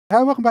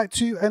Hello, welcome back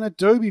to an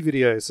Adobe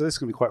video. So this is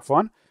going to be quite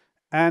fun.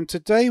 And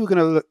today we're going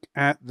to look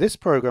at this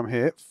program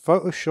here,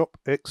 Photoshop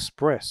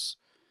Express.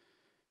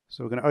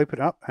 So we're going to open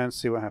it up and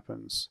see what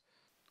happens.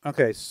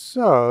 Okay,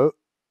 so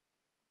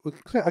we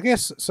can click, I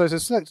guess, so it's a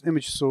select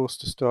image source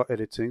to start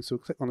editing. So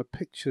we'll click on the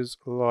pictures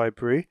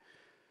library.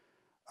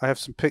 I have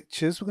some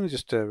pictures. We're going to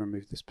just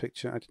remove this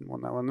picture. I didn't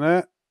want that one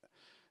there.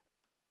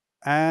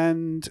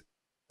 And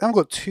I haven't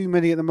got too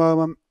many at the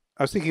moment.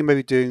 I was thinking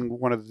maybe doing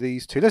one of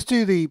these two. Let's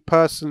do the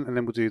person and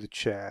then we'll do the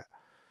chair.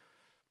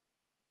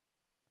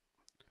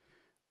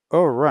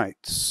 All right,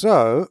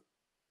 so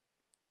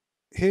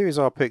here is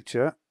our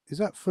picture. Is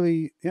that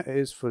fully? Yeah, it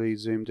is fully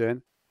zoomed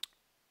in.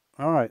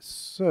 All right,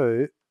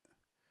 so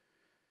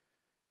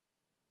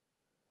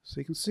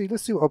you can see.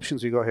 Let's see what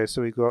options we got here.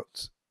 So we've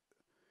got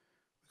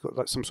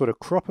like some sort of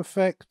crop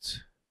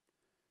effect,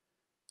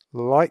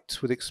 light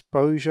with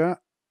exposure.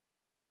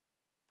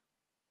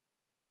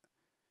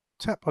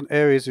 Tap on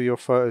areas of your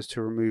photos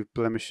to remove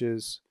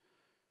blemishes.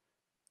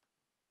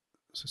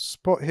 So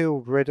spot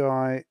heal, red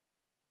eye,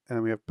 and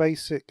then we have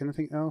basic.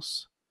 Anything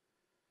else?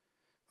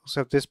 Also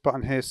have this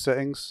button here,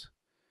 settings.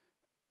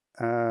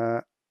 We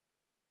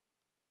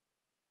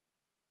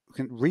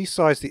can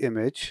resize the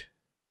image,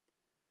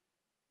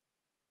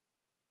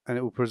 and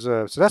it will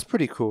preserve. So that's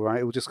pretty cool,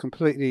 right? It will just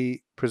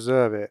completely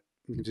preserve it.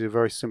 You can do a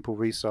very simple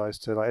resize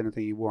to like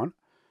anything you want.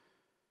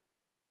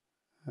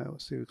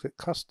 Let's see. We click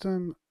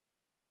custom.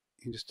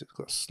 You can just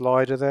got a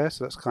slider there,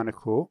 so that's kind of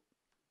cool.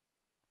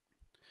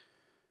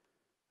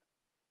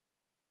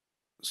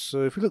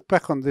 So if we look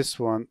back on this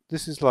one,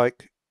 this is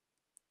like,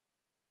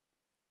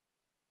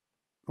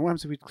 what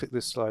happens if we click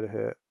this slider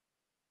here?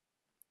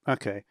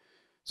 Okay,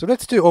 so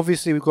let's do,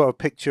 obviously we've got a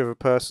picture of a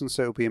person,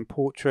 so it'll be in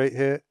portrait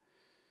here.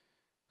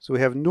 So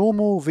we have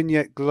normal,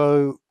 vignette,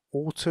 glow,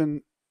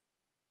 autumn.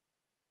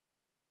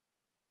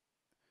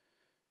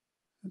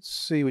 Let's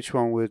see which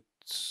one would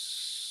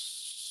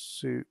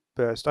suit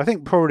best. I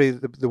think probably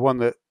the one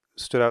that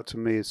stood out to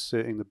me as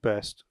suiting the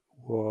best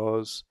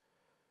was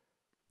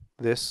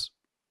this.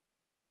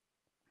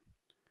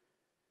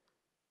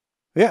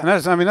 Yeah, and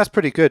that's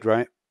pretty good,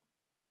 right?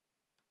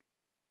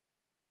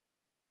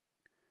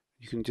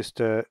 You can just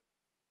let's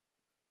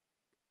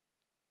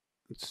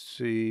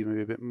see,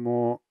 maybe a bit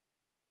more.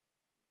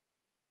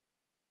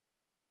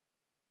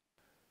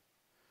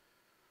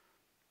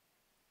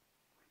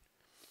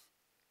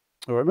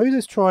 All right, maybe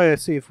let's try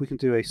see if we can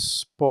do a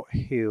spot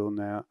heal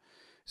now.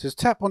 It says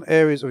tap on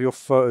areas of your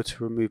photo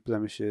to remove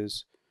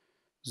blemishes.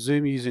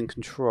 Zoom using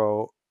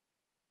control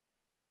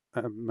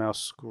and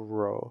mouse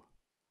scroll.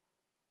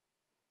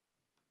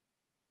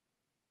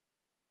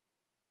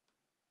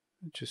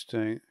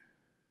 Interesting.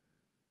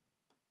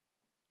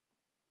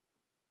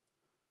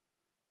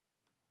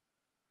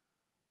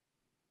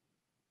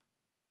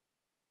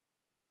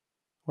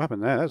 What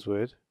happened there? That's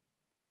weird.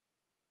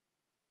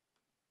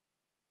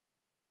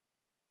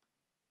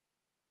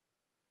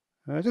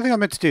 I don't think I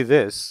meant to do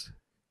this.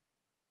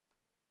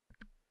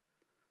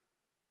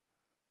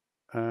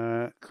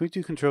 Can we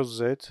do Control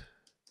Z?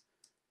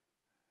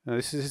 No,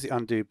 this is the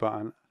undo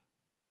button.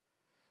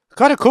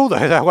 Kind of cool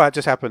though, that what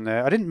just happened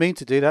there. I didn't mean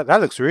to do that.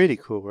 That looks really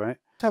cool, right?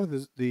 Let's have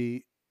if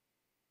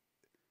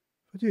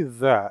I do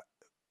that,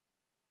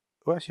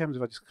 what actually happens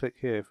if I just click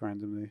here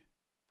randomly?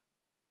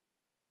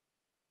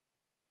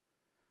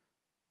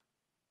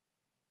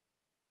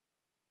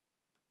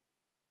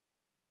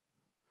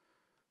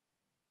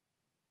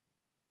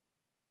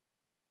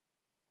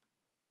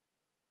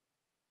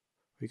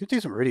 You can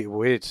do some really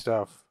weird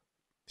stuff.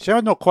 So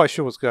I'm not quite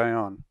sure what's going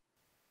on.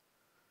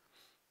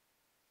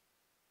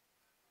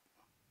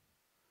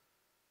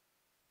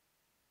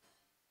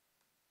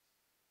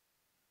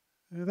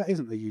 That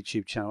isn't the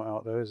YouTube channel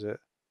out though, is it?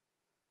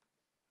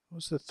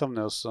 What's the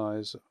thumbnail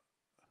size?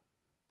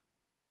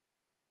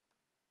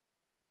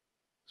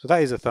 So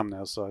that is a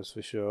thumbnail size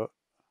for sure.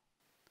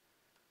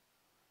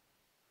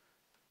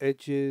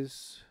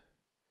 Edges.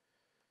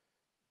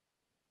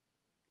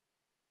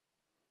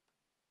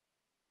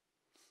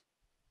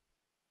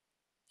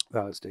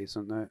 That looks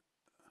decent though.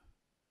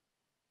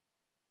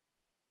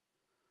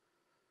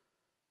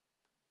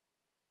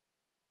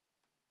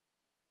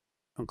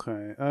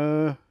 Okay,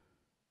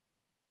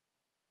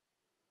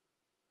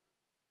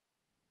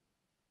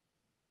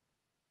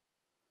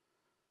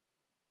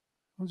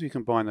 once you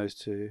combine those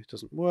two, it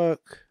doesn't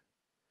work.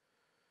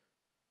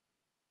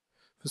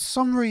 For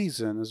some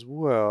reason as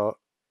well,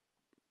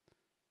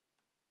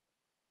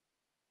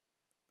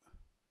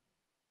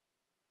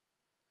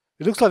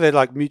 it looks like they're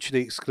like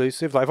mutually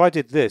exclusive. Like if I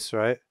did this,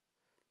 right?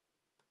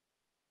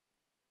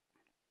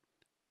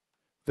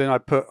 Then I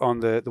put on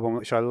the one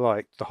which I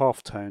liked, the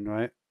halftone,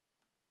 right?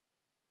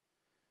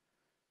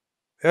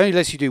 It only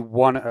lets you do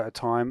one at a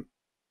time.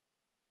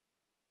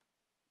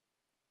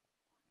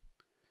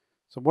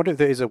 So I wonder if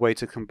there is a way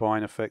to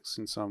combine effects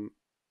in some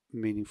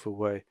meaningful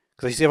way.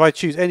 Because you see, if I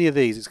choose any of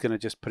these, it's going to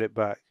just put it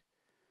back.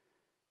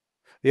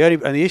 The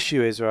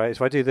issue is, right,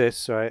 if I do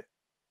this, right,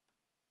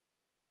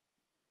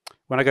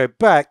 when I go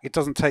back, it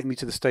doesn't take me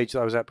to the stage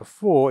that I was at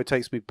before. It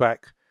takes me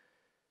back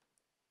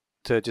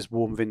just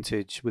warm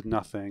vintage with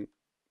nothing.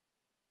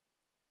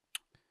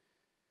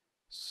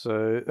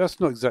 So that's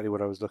not exactly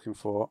what I was looking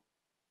for.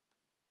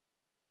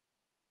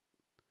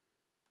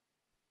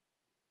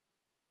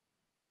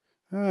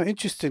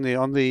 Interestingly,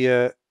 on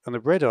the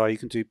red eye, you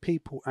can do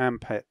people and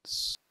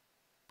pets.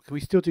 Can we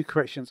still do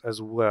corrections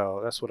as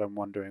well? That's what I'm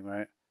wondering,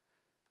 right?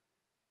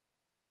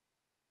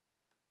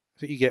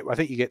 I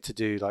think you get to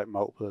do like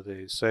multiple of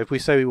these. So if we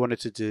say we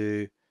wanted to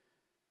do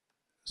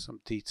some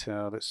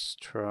detail, let's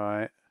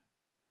try.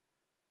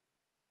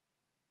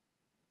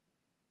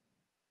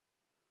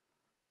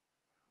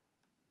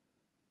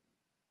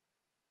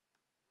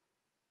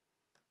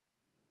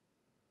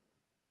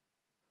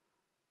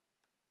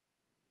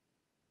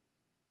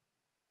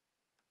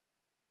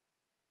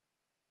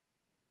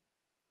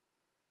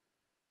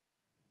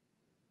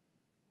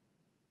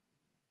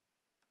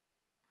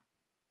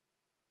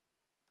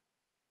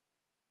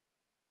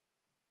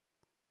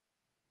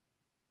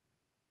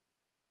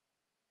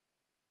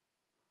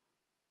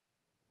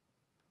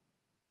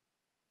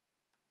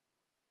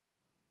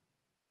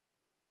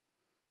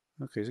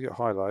 Okay, so you get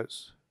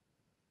highlights.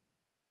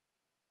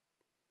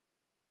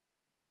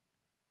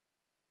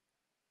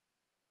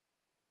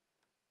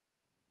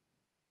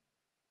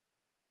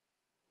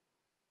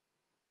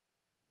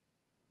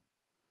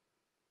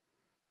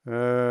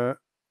 What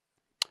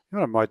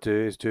I might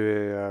do is do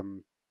a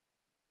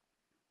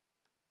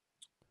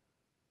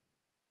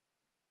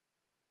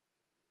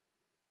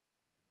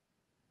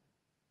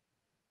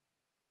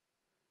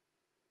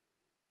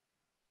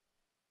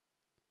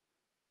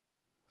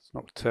it's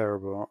not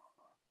terrible.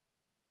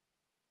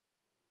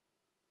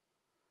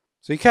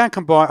 So you can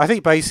combine. I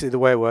think basically the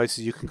way it works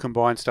is you can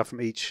combine stuff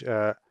from each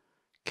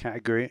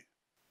category.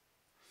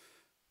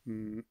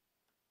 I'm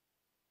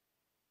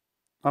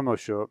not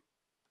sure.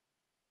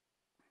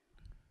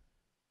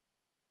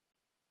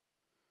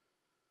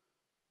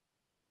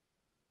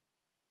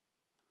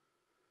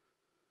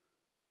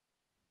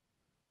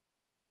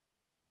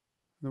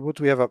 What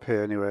do we have up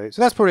here anyway?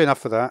 So that's probably enough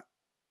for that.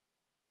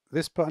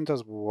 This button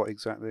does what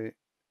exactly?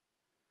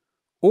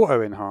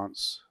 Auto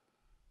enhance.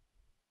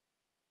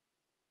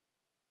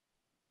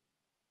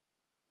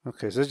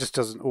 Okay, so it just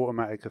does an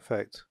automatic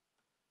effect.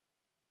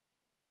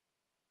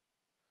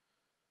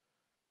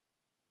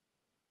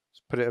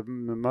 Let's put it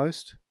in the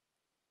most.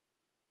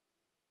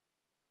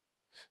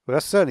 Well,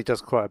 that certainly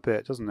does quite a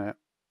bit, doesn't it?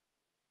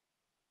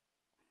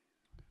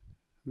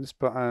 This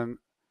button,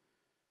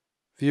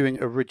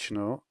 viewing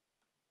original.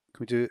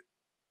 Can we do it?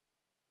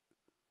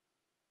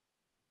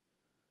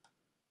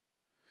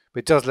 But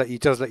it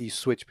does let you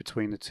switch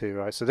between the two,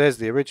 right? So there's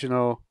the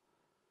original,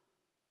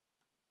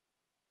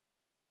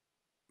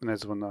 and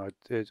there's the one that I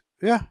did.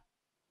 Yeah.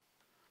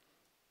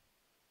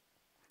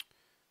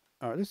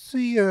 All right, let's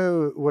see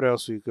what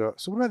else we've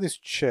got. So what about this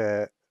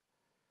chair?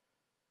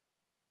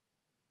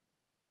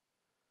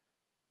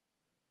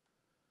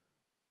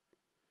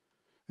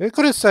 I've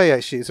got to say,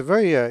 actually, it's a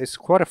very, it's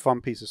quite a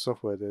fun piece of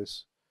software.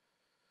 This.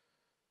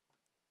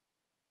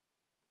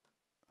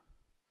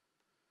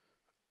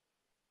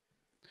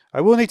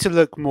 I will need to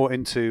look more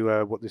into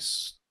what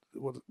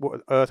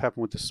on earth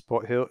happened with the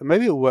spot here.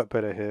 Maybe it'll work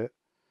better here.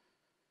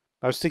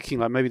 I was thinking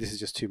like maybe this is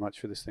just too much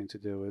for this thing to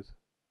deal with.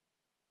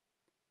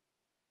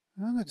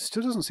 Oh, no, it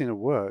still doesn't seem to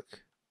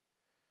work.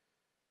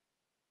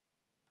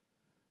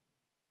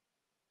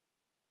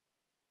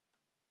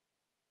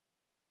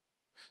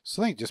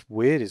 Something just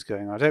weird is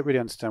going on. I don't really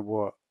understand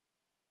what.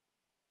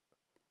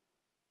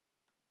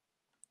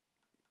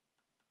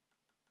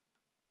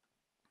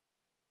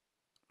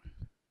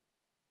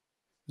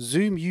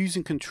 Zoom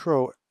using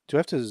control. Do I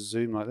have to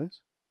zoom like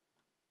this?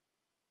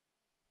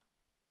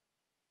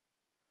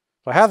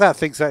 Like how that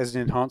thinks that is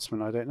an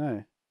enhancement, I don't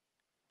know.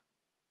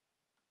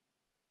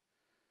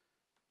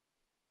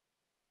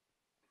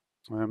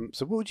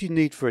 So what would you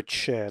need for a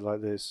chair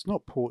like this?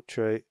 Not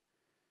portrait.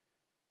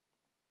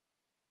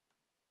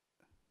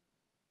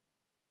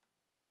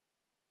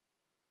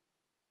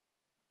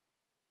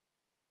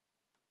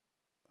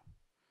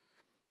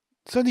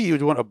 Certainly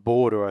you'd want a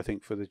border, I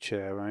think, for the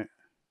chair, right?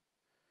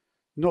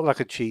 Not like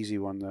a cheesy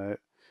one, though.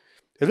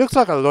 It looks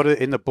like a lot of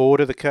in the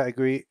border, the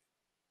category.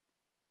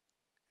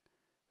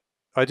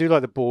 I do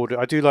like the border.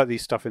 I do like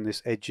these stuff in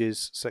this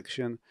edges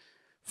section.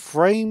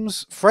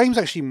 Frames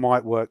actually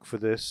might work for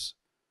this.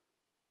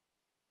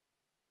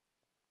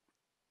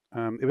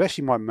 It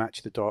actually might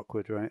match the dark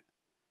wood, right?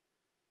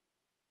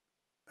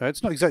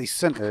 It's not exactly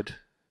centered.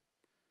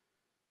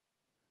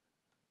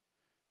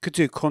 Could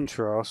do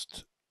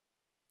contrast.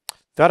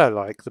 That I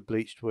like, the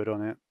bleached wood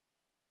on it.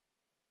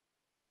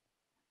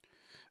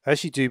 I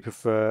actually do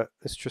prefer,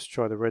 let's just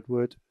try the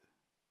redwood.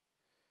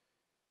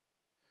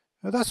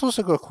 That's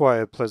also got quite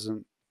a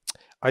pleasant,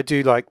 I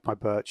do like my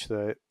birch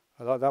though.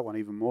 I like that one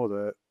even more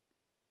though.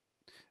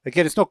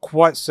 Again, it's not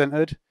quite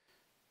centered.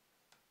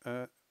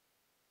 It's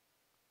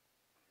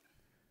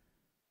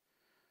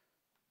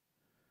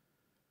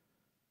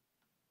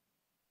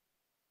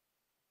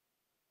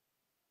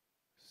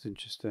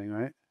interesting,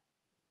 right?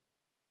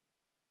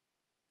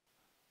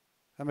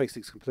 That makes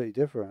things completely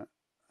different.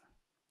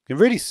 You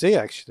can really see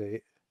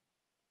actually.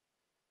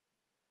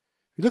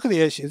 you look at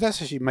the edge,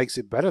 that actually makes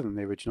it better than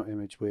the original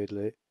image,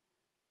 weirdly.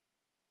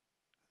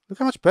 Look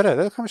how much better,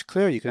 look how much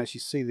clearer you can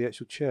actually see the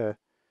actual chair.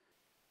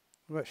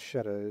 What about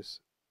shadows?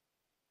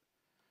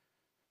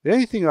 The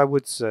only thing I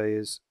would say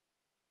is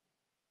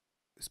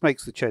this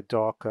makes the chair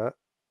darker.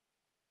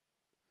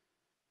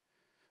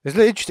 It's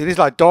interesting, it's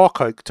like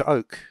dark oak to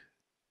oak.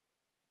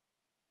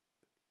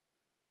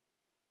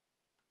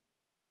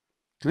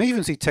 You can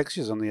even see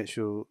textures on the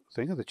actual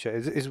thing of the chair.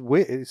 It's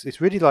weird. It's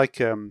really like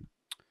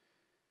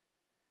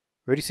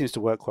really seems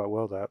to work quite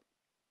well. That.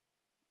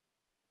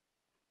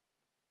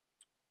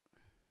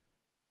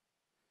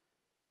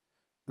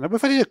 Now,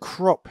 if I did a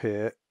crop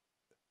here,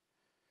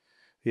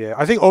 yeah,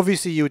 I think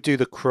obviously you would do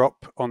the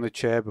crop on the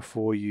chair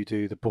before you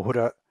do the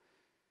border.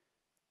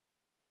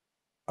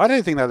 I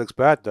don't think that looks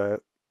bad though.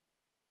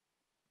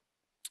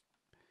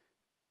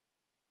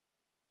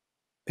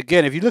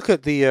 Again, if you look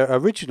at the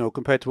original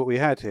compared to what we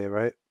had here,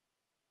 right?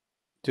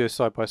 Do a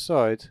side by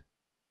side.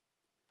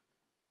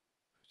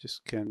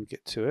 Just can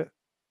get to it.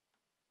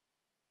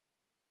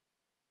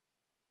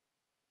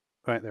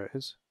 Right, there it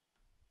is.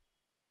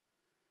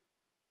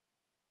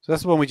 So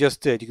that's the one we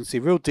just did. You can see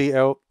real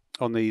detail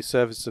on the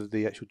surface of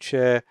the actual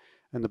chair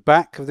and the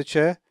back of the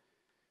chair.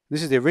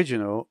 This is the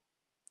original.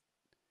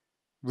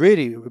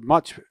 Really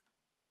much,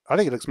 I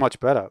think it looks much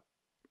better.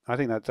 I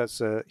think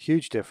that's a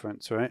huge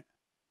difference, right?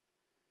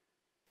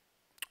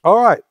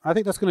 All right, I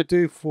think that's going to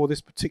do for this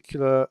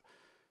particular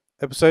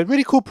episode.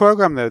 Really cool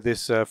program though,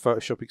 this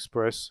Photoshop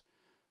Express.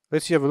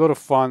 Lets you have a lot of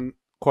fun,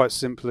 quite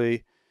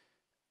simply.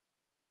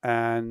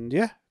 And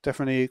yeah,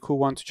 definitely a cool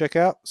one to check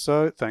out.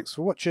 So thanks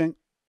for watching.